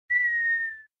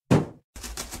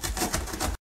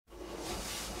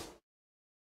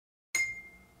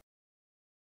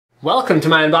Welcome to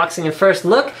my unboxing and first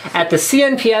look at the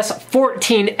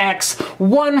CNPS14X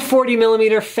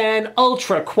 140mm fan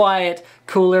ultra quiet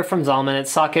cooler from Zalman. It's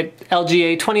socket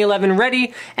LGA 2011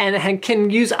 ready and it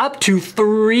can use up to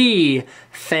 3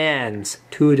 fans.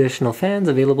 2 additional fans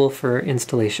available for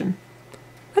installation.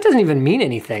 That doesn't even mean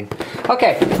anything.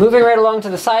 Okay, moving right along to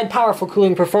the side, powerful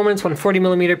cooling performance,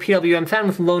 140mm PWM fan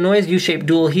with low noise, U-shaped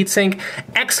dual heatsink,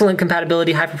 excellent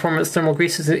compatibility, high performance thermal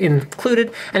grease is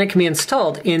included, and it can be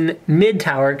installed in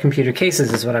mid-tower computer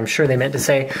cases is what I'm sure they meant to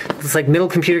say. It's like middle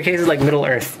computer cases, like Middle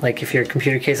Earth, like if your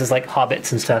computer case is like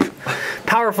Hobbits and stuff.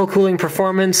 Powerful cooling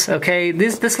performance, okay,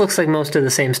 this looks like most of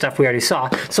the same stuff we already saw.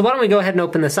 So why don't we go ahead and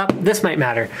open this up? This might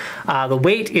matter. The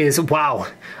weight is, wow,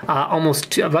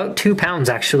 about 2 pounds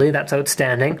actually, that's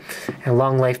outstanding. And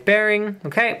long life bearing,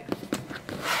 okay.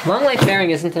 Long life bearing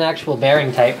isn't an actual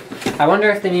bearing type. I wonder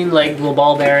if they mean like little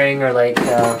ball bearing or like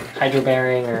hydro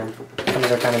bearing or some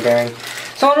other kind of bearing.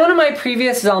 So on one of my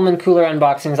previous Zalman cooler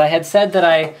unboxings, I had said that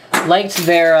I liked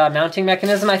their mounting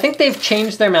mechanism. I think they've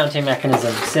changed their mounting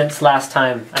mechanism since last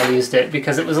time I used it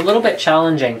because it was a little bit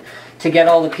challenging to get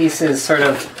all the pieces sort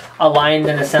of aligned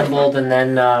and assembled and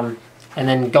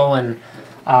then going.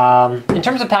 In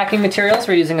terms of packing materials,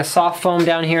 we're using a soft foam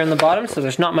down here in the bottom, so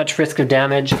there's not much risk of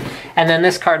damage. And then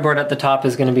this cardboard at the top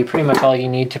is going to be pretty much all you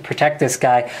need to protect this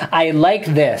guy. I like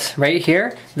this right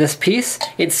here, this piece.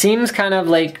 It seems kind of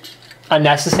like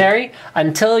unnecessary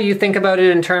until you think about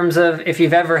it in terms of if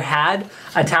you've ever had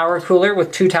a tower cooler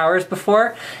with 2 towers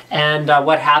before and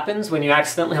what happens when you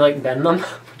accidentally like bend them,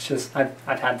 which is, I've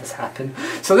had this happen.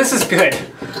 So this is good.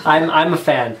 I'm a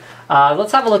fan.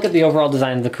 Let's have a look at the overall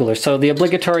design of the cooler. So the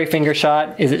obligatory finger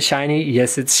shot, is it shiny?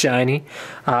 Yes, it's shiny.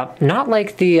 Not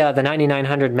like the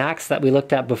 9900 Max that we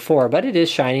looked at before, but it is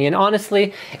shiny. And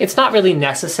honestly, it's not really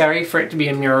necessary for it to be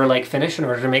a mirror-like finish in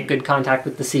order to make good contact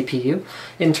with the CPU.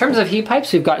 In terms of heat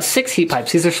pipes, we've got 6 heat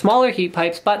pipes. These are smaller heat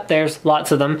pipes, but there's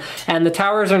lots of them. And the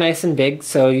towers are nice and big,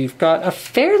 so you've got a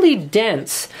fairly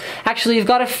dense, actually you've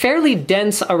got a fairly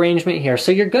dense arrangement here.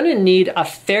 So you're gonna need a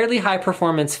fairly high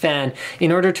performance fan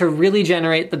in order to really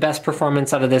generate the best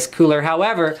performance out of this cooler.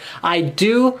 However, I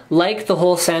do like the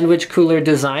whole sandwich cooler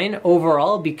design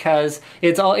overall because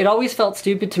it always felt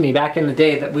stupid to me back in the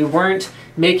day that we weren't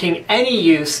making any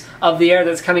use of the air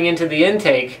that's coming into the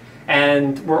intake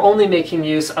and we're only making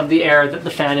use of the air that the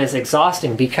fan is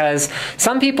exhausting, because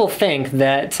some people think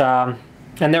that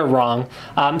and they're wrong.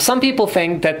 Some people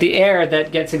think that the air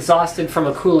that gets exhausted from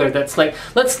a cooler that's like,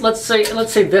 let's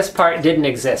say this part didn't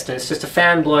exist and it's just a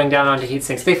fan blowing down onto heat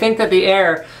sinks. They think that the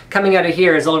air coming out of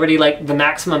here is already like the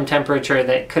maximum temperature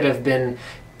that could have been,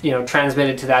 you know,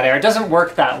 transmitted to that air. It doesn't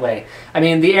work that way. I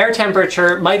mean, the air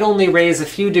temperature might only raise a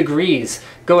few degrees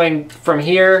going from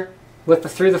here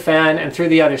through the fan and through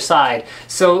the other side.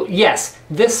 So yes,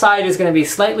 this side is going to be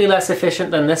slightly less efficient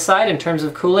than this side in terms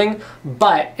of cooling,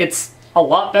 but it's a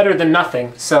lot better than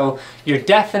nothing, so you're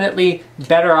definitely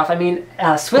better off. I mean,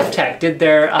 Swiftech did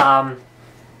their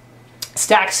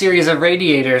stack series of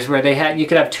radiators where you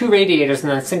could have 2 radiators and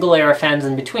then a single layer of fans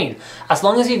in between. As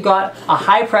long as you've got a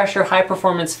high pressure, high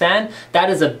performance fan, that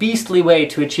is a beastly way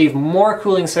to achieve more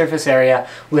cooling surface area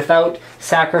without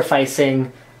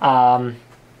sacrificing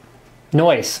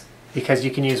noise, because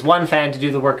you can use 1 fan to do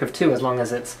the work of 2 as long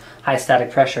as it's high static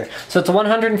pressure. So it's a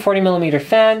 140mm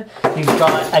fan. You've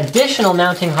got additional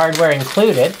mounting hardware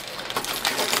included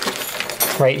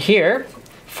right here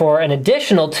for an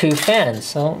additional 2 fans.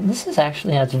 So this is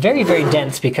actually, it's very, very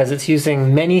dense because it's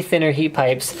using many thinner heat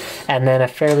pipes and then a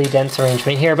fairly dense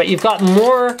arrangement here. But you've got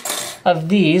more of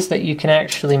these that you can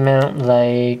actually mount,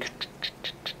 like,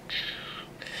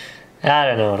 I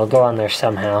don't know, it'll go on there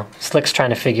somehow. Slick's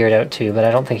trying to figure it out too, but I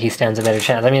don't think he stands a better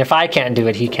chance. I mean, if I can't do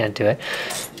it, he can't do it.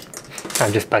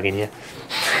 I'm just bugging you.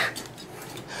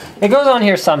 It goes on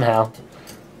here somehow.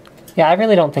 Yeah, I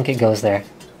really don't think it goes there.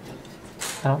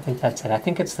 I don't think that's it. I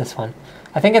think it's this one.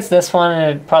 I think it's this one,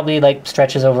 and it probably like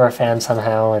stretches over a fan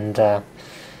somehow, and you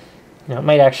know, it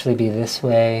might actually be this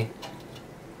way.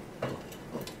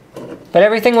 But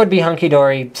everything would be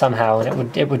hunky-dory somehow,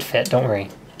 and it would fit, don't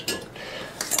worry.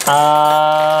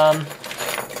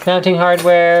 Mounting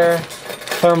hardware,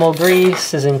 thermal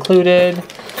grease is included,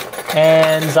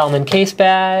 and Zalman case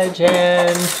badge,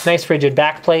 and nice rigid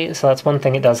backplate, so that's one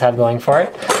thing it does have going for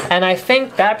it. And I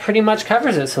think that pretty much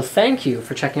covers it, so thank you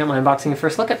for checking out my unboxing and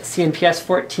first look at the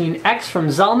CNPS14X from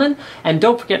Zalman, and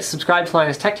don't forget to subscribe to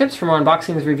Linus Tech Tips for more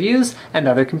unboxings, reviews, and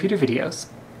other computer videos.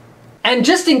 And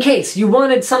just in case you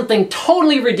wanted something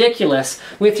totally ridiculous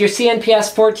with your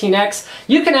CNPS14X,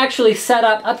 you can actually set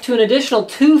up to an additional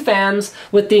 2 fans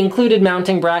with the included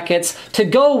mounting brackets to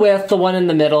go with the one in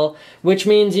the middle, which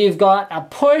means you've got a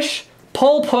push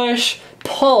pull, push,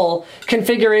 pull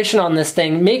configuration on this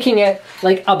thing, making it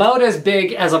like about as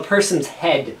big as a person's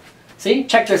head. See?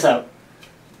 Check this out.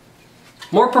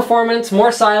 More performance,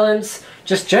 more silence,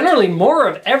 just generally more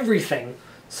of everything.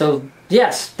 So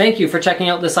yes, thank you for checking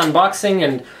out this unboxing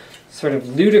and sort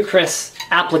of ludicrous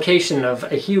application of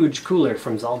a huge cooler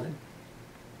from Zalman.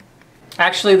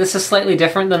 Actually, this is slightly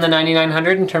different than the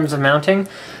 9900 in terms of mounting.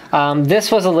 This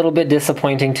was a little bit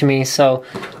disappointing to me. So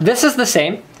this is the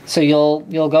same. So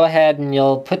you'll go ahead and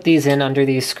you'll put these in under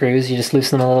these screws. You just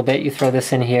loosen them a little bit. You throw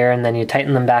this in here and then you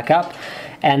tighten them back up.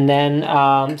 And then,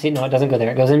 see, no, it doesn't go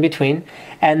there. It goes in between.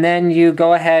 And then you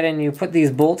go ahead and you put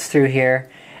these bolts through here.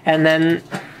 And then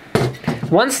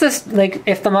once this, like,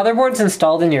 if the motherboard's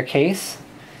installed in your case,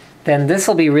 then this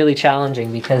will be really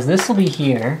challenging because this will be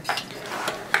here.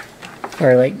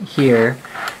 Or like here,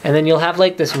 and then you'll have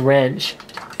like this wrench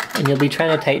and you'll be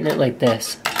trying to tighten it like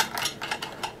this.